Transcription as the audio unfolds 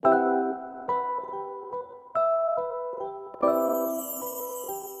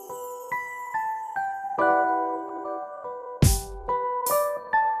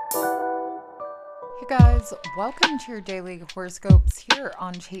Bagwaz. Welcome to your daily horoscopes here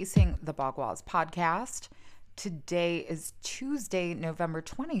on Chasing the Bagwaz podcast. Today is Tuesday, November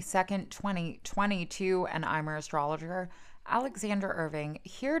 22nd, 2022, and I'm your astrologer, Alexandra Irving,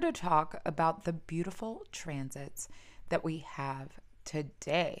 here to talk about the beautiful transits that we have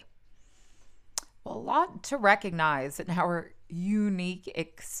today. Well, a lot to recognize in our unique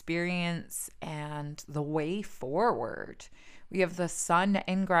experience and the way forward. We have the sun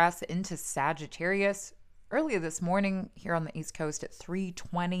ingress into Sagittarius earlier this morning here on the East Coast at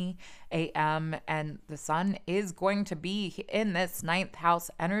 3:20 a.m. And the sun is going to be in this ninth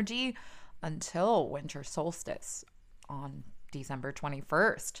house energy until winter solstice on December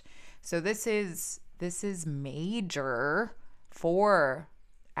 21st. So this is major for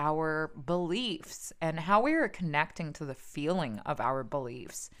our beliefs and how we are connecting to the feeling of our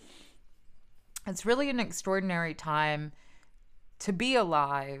beliefs. It's really an extraordinary time to be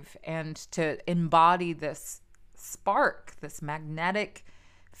alive and to embody this spark, this magnetic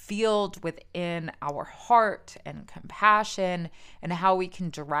field within our heart and compassion, and how we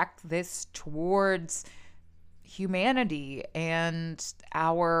can direct this towards humanity and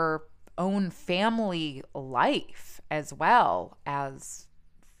our own family life, as well as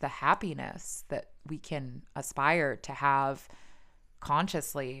the happiness that we can aspire to have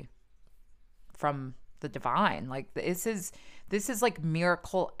consciously from the divine. Like this is like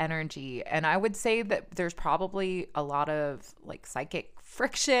miracle energy. And I would say that there's probably a lot of like psychic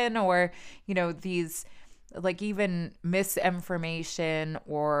friction or, these like even misinformation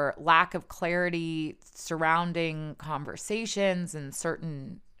or lack of clarity surrounding conversations and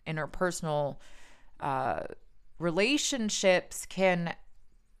certain interpersonal relationships can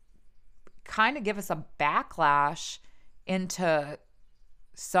kind of give us a backlash into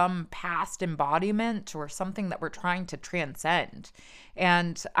some past embodiment or something that we're trying to transcend.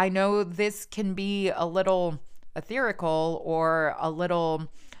 And I know this can be a little ethereal or a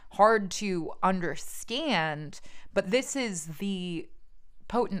little hard to understand, but this is the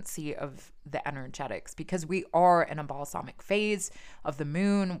potency of the energetics, because we are in a balsamic phase of the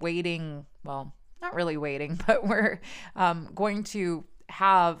moon waiting, well, not really waiting, but we're going to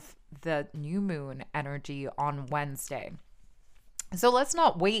have the new moon energy on Wednesday. So let's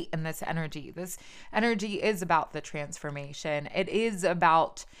not wait in this energy. This energy is about the transformation. It is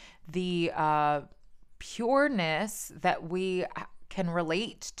about the pureness that we can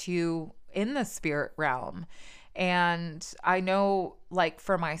relate to in the spirit realm. And I know, like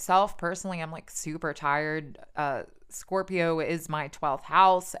for myself personally, I'm like super tired. Scorpio is my 12th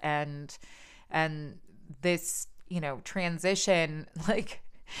house, and this, transition like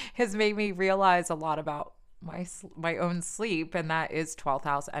has made me realize a lot about my own sleep, and that is 12th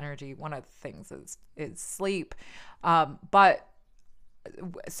house energy. One of the things is sleep, but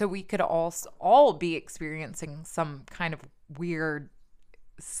so we could all be experiencing some kind of weird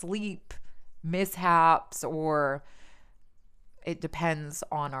sleep mishaps, or it depends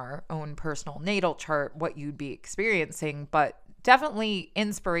on our own personal natal chart what you'd be experiencing, but definitely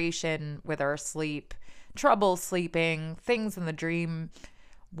inspiration with our sleep, trouble sleeping, things in the dream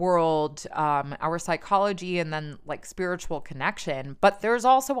world, our psychology, and then like spiritual connection. But there's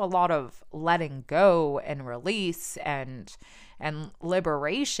also a lot of letting go and release and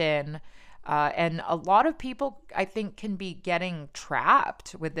liberation, and a lot of people, I think, can be getting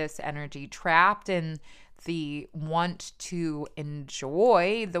trapped with this energy, trapped in the want to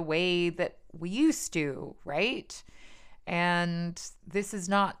enjoy the way that we used to, right? And this is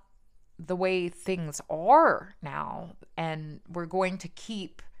not the way things are now, and we're going to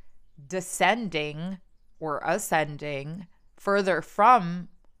keep descending or ascending further from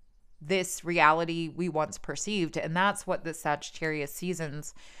this reality we once perceived. And that's what the Sagittarius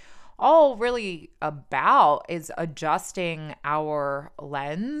season's all really about, is adjusting our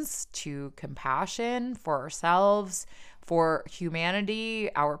lens to compassion for ourselves, for humanity,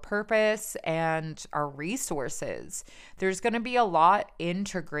 our purpose, and our resources. There's going to be a lot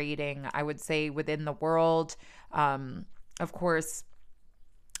integrating, I would say, within the world. Of course,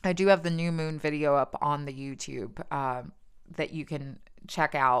 I do have the new moon video up on the YouTube that you can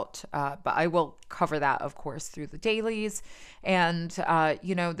check out, but I will cover that, of course, through the dailies. And,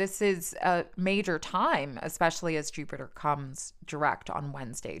 this is a major time, especially as Jupiter comes direct on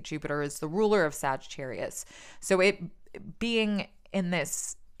Wednesday. Jupiter is the ruler of Sagittarius. So it being in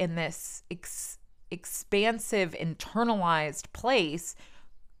this expansive, internalized place,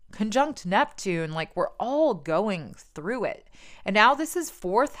 conjunct Neptune, like we're all going through it. And now this is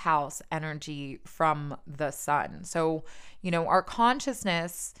 4th house energy from the sun. So, our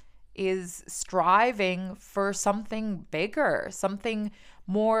consciousness is striving for something bigger, something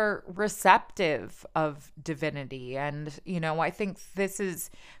more receptive of divinity. And, I think this is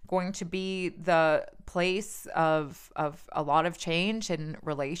going to be the place of a lot of change in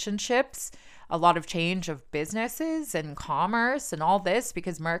relationships, a lot of change of businesses and commerce and all this,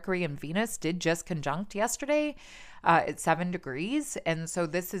 because Mercury and Venus did just conjunct yesterday at 7 degrees. And so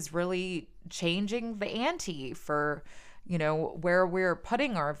this is really changing the ante for, where we're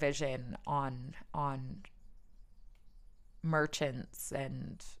putting our vision on merchants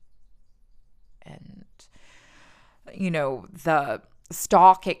and the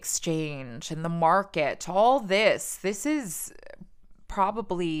stock exchange and the market. All this is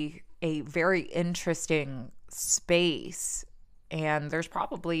probably a very interesting space, and there's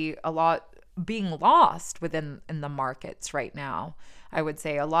probably a lot being lost within in the markets right now. I would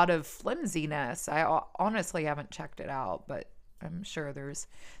say a lot of flimsiness. I honestly haven't checked it out, but I'm sure there's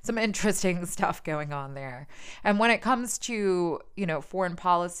some interesting stuff going on there. And when it comes to, foreign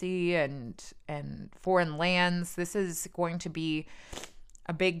policy and foreign lands, this is going to be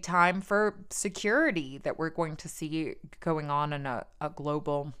a big time for security that we're going to see going on in a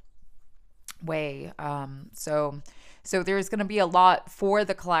global way. So there's going to be a lot for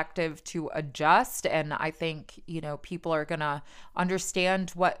the collective to adjust. And I think, people are going to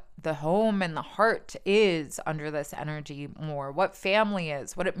understand what the home and the heart is under this energy more, what family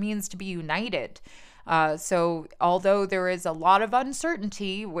is, what it means to be united. So although there is a lot of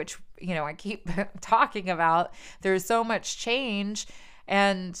uncertainty, which, I keep talking about, there's so much change.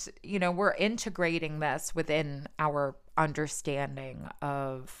 And, we're integrating this within our understanding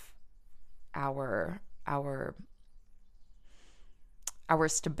of our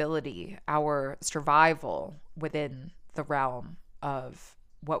stability, our survival within the realm of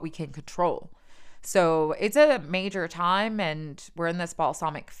what we can control. So it's a major time, and we're in this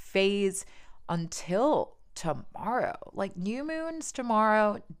balsamic phase until tomorrow. Like new moon's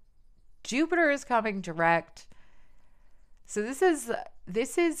tomorrow, Jupiter is coming direct. So this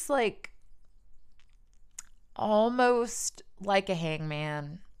is like almost like a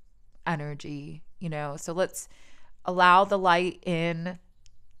hangman energy, so let's allow the light in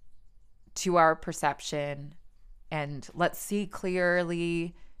to our perception, and let's see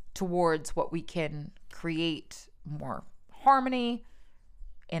clearly towards what we can create more harmony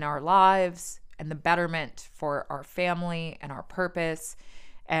in our lives and the betterment for our family and our purpose.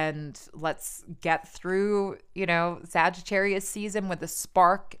 And let's get through, Sagittarius season with a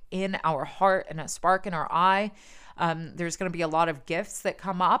spark in our heart and a spark in our eye. There's going to be a lot of gifts that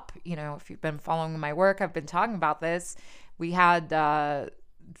come up. If you've been following my work, I've been talking about this. We had the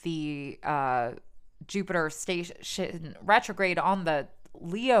Jupiter station retrograde on the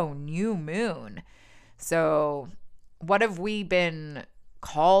Leo new moon. So what have we been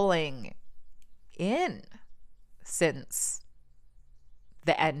calling in since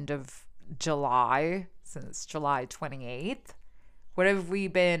the end of July, since July 28th? What have we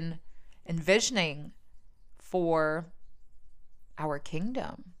been envisioning for our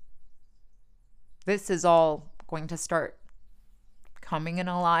kingdom? This is all going to start coming in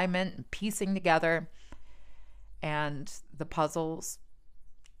alignment and piecing together, and the puzzle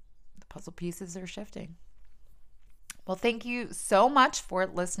pieces are shifting. Well, thank you so much for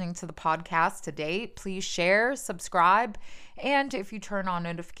listening to the podcast today. Please share, subscribe, and if you turn on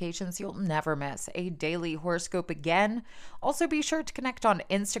notifications, you'll never miss a daily horoscope again. Also, be sure to connect on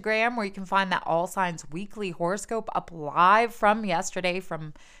Instagram, where you can find that All Signs weekly horoscope up live from yesterday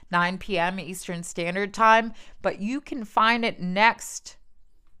from 9 p.m. Eastern Standard Time. But you can find it next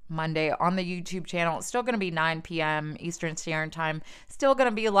Monday on the YouTube channel. It's still going to be 9 p.m. Eastern Standard Time. Still going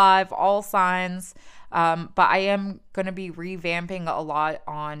to be live, All Signs. But I am going to be revamping a lot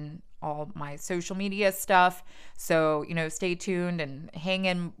on all my social media stuff. So, stay tuned and hang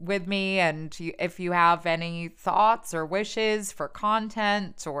in with me. And if you have any thoughts or wishes for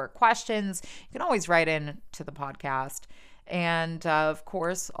content or questions, you can always write in to the podcast. And of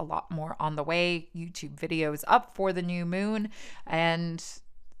course, a lot more on the way. YouTube videos up for the new moon. And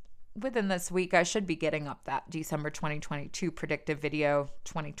within this week, I should be getting up that December 2022 predictive video.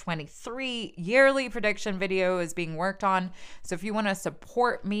 2023 yearly prediction video is being worked on. So if you want to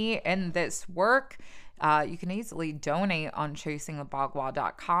support me in this work, you can easily donate on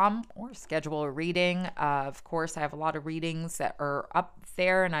chasingbagua.com or schedule a reading. Of course, I have a lot of readings that are up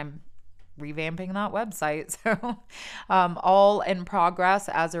there, and I'm revamping that website. So all in progress,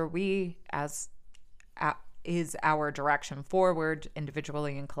 as are we, as is our direction forward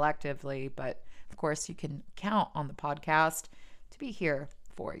individually and collectively. But of course, you can count on the podcast to be here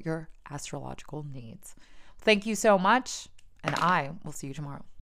for your astrological needs. Thank you so much, and I will see you tomorrow.